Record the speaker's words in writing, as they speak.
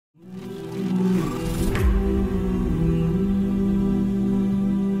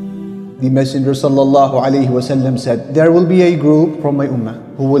The Messenger ﷺ said, there will be a group from my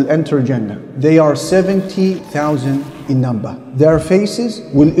ummah who will enter Jannah. They are 70,000 in number. Their faces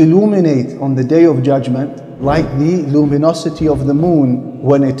will illuminate on the Day of Judgment like the luminosity of the moon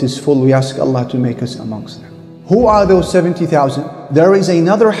when it is full. We ask Allah to make us amongst them. Who are those 70,000? There is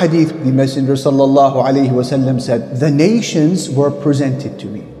another hadith. The Messenger ﷺ said, the nations were presented to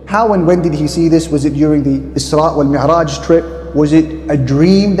me. How and when did he see this? Was it during the Isra wal Mi'raj trip? Was it a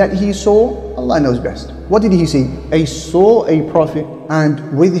dream that he saw? Allah knows best. What did he see? He saw a prophet,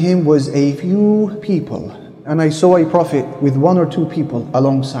 and with him was a few people. And I saw a prophet with one or two people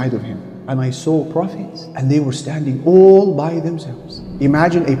alongside of him. And I saw prophets, and they were standing all by themselves.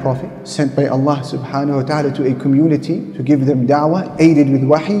 Imagine a prophet sent by Allah subhanahu wa ta'ala to a community to give them da'wah, aided with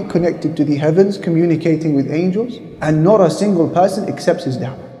wahi, connected to the heavens, communicating with angels, and not a single person accepts his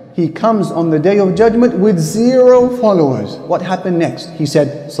da'wah. He comes on the Day of Judgment with 0 followers. What happened next? He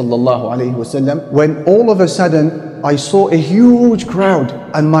said, sallallahu alayhi wasallam, when all of a sudden I saw a huge crowd,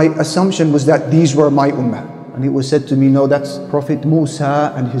 and my assumption was that these were my ummah. And it was said to me, no, that's Prophet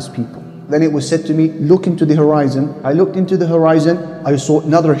Musa and his people. Then it was said to me, look into the horizon. I looked into the horizon, I saw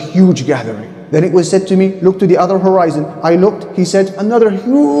another huge gathering. Then it was said to me, look to the other horizon. I looked, he said, another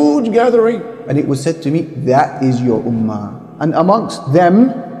huge gathering. And it was said to me, that is your ummah. And amongst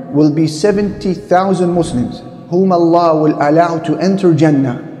them will be 70,000 Muslims whom Allah will allow to enter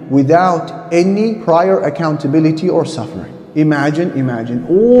Jannah without any prior accountability or suffering. Imagine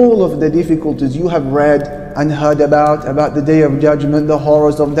all of the difficulties you have read and heard about the Day of Judgment, the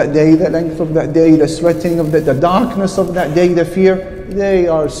horrors of that day, the length of that day, the sweating of the darkness of that day, the fear. They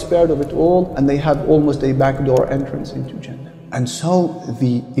are spared of it all, and they have almost a backdoor entrance into Jannah. And so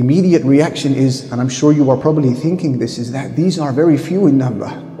the immediate reaction is, and I'm sure you are probably thinking this, is that these are very few in number.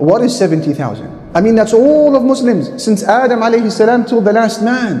 What is 70,000? I mean, that's all of Muslims since Adam alayhi salam till the last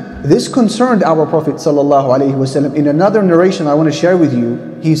man. This concerned our Prophet sallallahu alayhi wasallam. In another narration I want to share with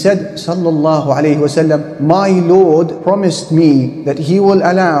you, he said sallallahu alayhi wasallam, my Lord promised me that he will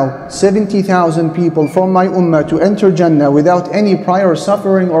allow 70,000 people from my ummah to enter Jannah without any prior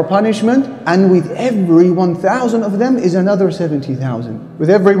suffering or punishment, and with every 1,000 of them is another 70,000. With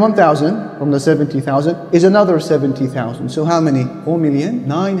every 1,000 from the 70,000 is another 70,000. So how many?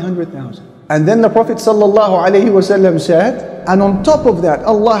 4,900,000. And then the Prophet ﷺ said, and on top of that,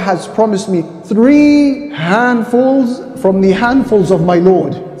 Allah has promised me 3 handfuls from the handfuls of my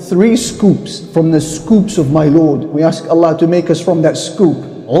Lord. 3 scoops from the scoops of my Lord. We ask Allah to make us from that scoop.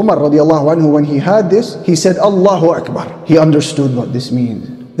 Umar radiallahu anhu, when he heard this, he said, Allahu Akbar. He understood what this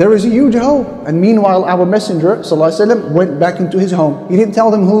means. There is a huge hope. And meanwhile, our Messenger ﷺ went back into his home. He didn't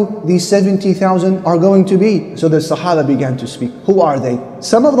tell them who these 70,000 are going to be. So the Sahaba began to speak. Who are they?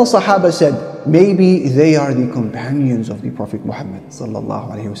 Some of the Sahaba said, maybe they are the companions of the Prophet Muhammad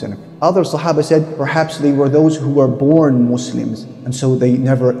ﷺ. Other Sahaba said, perhaps they were those who were born Muslims, and so they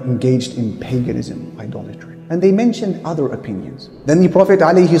never engaged in paganism, idolatry. And they mentioned other opinions. Then the Prophet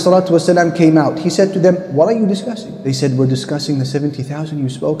ﷺ came out. He said to them, what are you discussing? They said, we're discussing the 70,000 you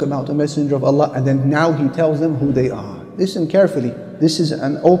spoke about, the Messenger of Allah. And then now he tells them who they are. Listen carefully. This is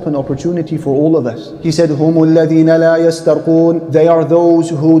an open opportunity for all of us. He said, هُمُ الَّذِينَ لَا يَسْتَرْقُونَ. They are those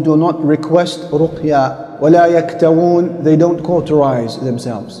who do not request ruqya. وَلَا يَكْتَوُونَ. They don't cauterize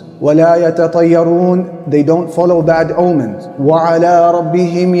themselves. وَلَا يَتَطَيَّرُونَ. They don't follow bad omens. وَعَلَىٰ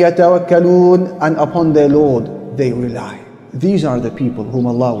رَبِّهِمْ يَتَوَكَّلُونَ. And upon their Lord they rely. These are the people whom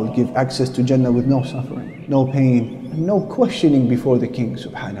Allah will give access to Jannah with no suffering, no pain, and no questioning before the King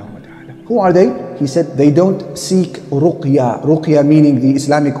subhanahu wa ta'ala. Who are they? He said they don't seek ruqya. Ruqya meaning the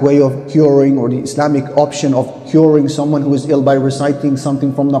Islamic way of curing, or the Islamic option of curing someone who is ill by reciting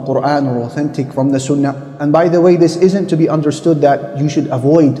something from the Quran or authentic from the Sunnah. And by the way, this isn't to be understood that you should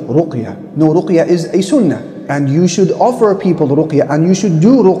avoid ruqya. No, ruqya is a Sunnah. And you should offer people ruqya, and you should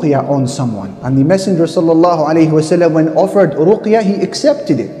do ruqya on someone. And the Messenger ﷺ, when offered ruqya, he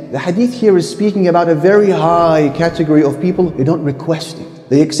accepted it. The hadith here is speaking about a very high category of people. They don't request it.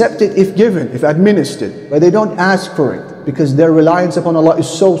 They accept it if given, if administered, but they don't ask for it because their reliance upon Allah is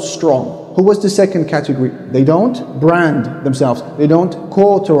so strong. Who was the second category? They don't brand themselves. They don't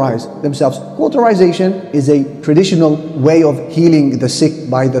cauterize themselves. Cauterization is a traditional way of healing the sick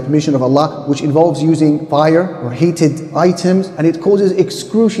by the permission of Allah, which involves using fire or heated items, and it causes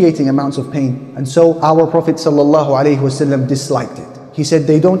excruciating amounts of pain. And so our Prophet ﷺ disliked it. He said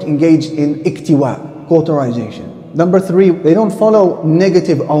they don't engage in iktiwa, cauterization. Number 3, they don't follow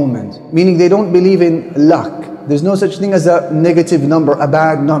negative omens, meaning they don't believe in luck. There's no such thing as a negative number, a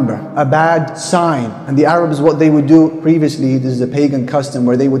bad number, a bad sign. And the Arabs, what they would do previously, this is a pagan custom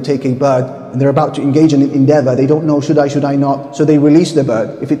where they would take a bird and they're about to engage in an endeavor. They don't know, should I not? So they release the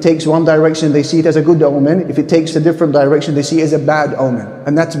bird. If it takes one direction, they see it as a good omen. If it takes a different direction, they see it as a bad omen.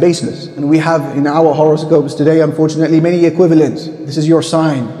 And that's baseless. And we have in our horoscopes today, unfortunately, many equivalents. This is your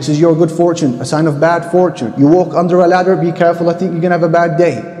sign. This is your good fortune, a sign of bad fortune. You walk under a ladder, be careful, I think you're going to have a bad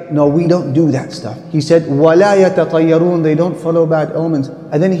day. No, we don't do that stuff. He said, وَلَا يَتَطَيَّرُونَ, they don't follow bad omens.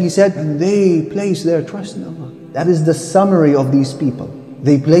 And then he said, and they place their trust in Allah. That is the summary of these people.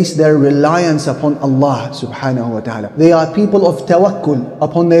 They place their reliance upon Allah subhanahu wa ta'ala. They are people of tawakkul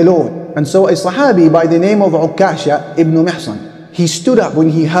upon their Lord. And so a Sahabi by the name of Ukasha ibn Mihsan, he stood up when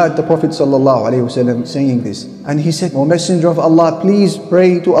he heard the Prophet ﷺ saying this. And he said, O Messenger of Allah, please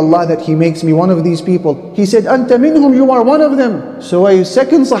pray to Allah that He makes me one of these people. He said, Anta minhum, you are one of them. So a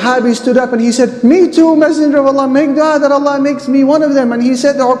second Sahabi stood up and he said, me too, Messenger of Allah, make dua that Allah makes me one of them. And he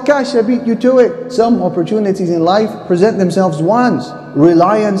said, Ukasha beat you to it. Some opportunities in life present themselves once.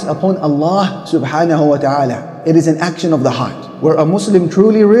 Reliance upon Allah subhanahu wa ta'ala. It is an action of the heart, where a Muslim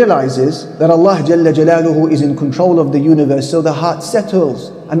truly realizes that Allah Jalla Jalaluhu is in control of the universe, so the heart settles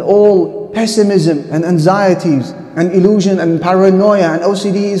and all pessimism and anxieties and illusion and paranoia and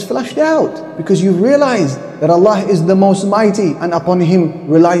OCD is flushed out, because you realize that Allah is the most mighty and upon Him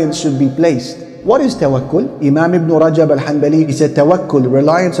reliance should be placed. What is tawakkul? Imam Ibn Rajab al-Hanbali, he said tawakkul,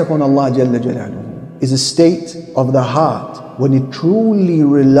 reliance upon Allah Jalla Jalaluhu, is a state of the heart when it truly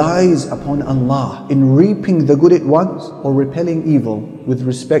relies upon Allah in reaping the good it wants or repelling evil with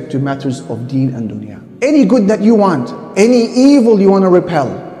respect to matters of deen and dunya. Any good that you want, any evil you want to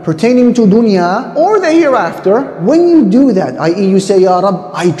repel, pertaining to dunya or the hereafter, when you do that, i.e. you say, Ya Rabb,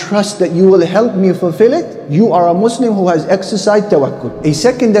 I trust that you will help me fulfill it, you are a Muslim who has exercised tawakkul. A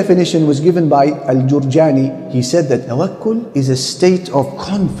second definition was given by Al-Jurjani. He said that tawakkul is a state of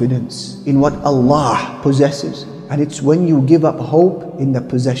confidence in what Allah possesses. And it's when you give up hope in the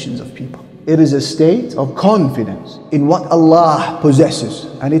possessions of people. It is a state of confidence in what Allah possesses.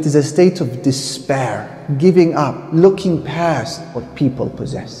 And it is a state of despair, giving up, looking past what people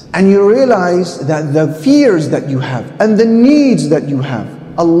possess. And you realize that the fears that you have and the needs that you have,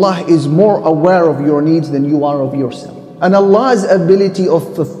 Allah is more aware of your needs than you are of yourself. And Allah's ability of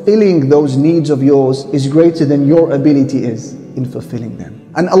fulfilling those needs of yours is greater than your ability is in fulfilling them.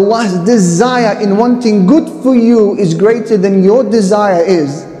 And Allah's desire in wanting good for you is greater than your desire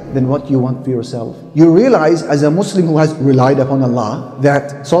is than what you want for yourself. You realize as a Muslim who has relied upon Allah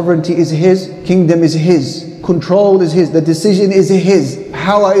that sovereignty is His, kingdom is His, control is His, the decision is His,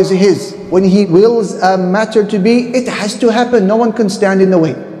 power is His. When He wills a matter to be, it has to happen. No one can stand in the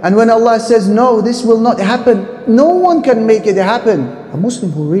way. And when Allah says, no, this will not happen, no one can make it happen. A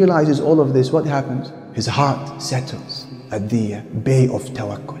Muslim who realizes all of this, what happens? His heart settles at the bay of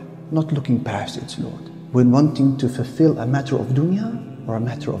tawakkul, not looking past its Lord, when wanting to fulfill a matter of dunya or a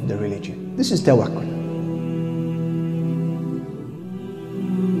matter of the religion. This is tawakkul.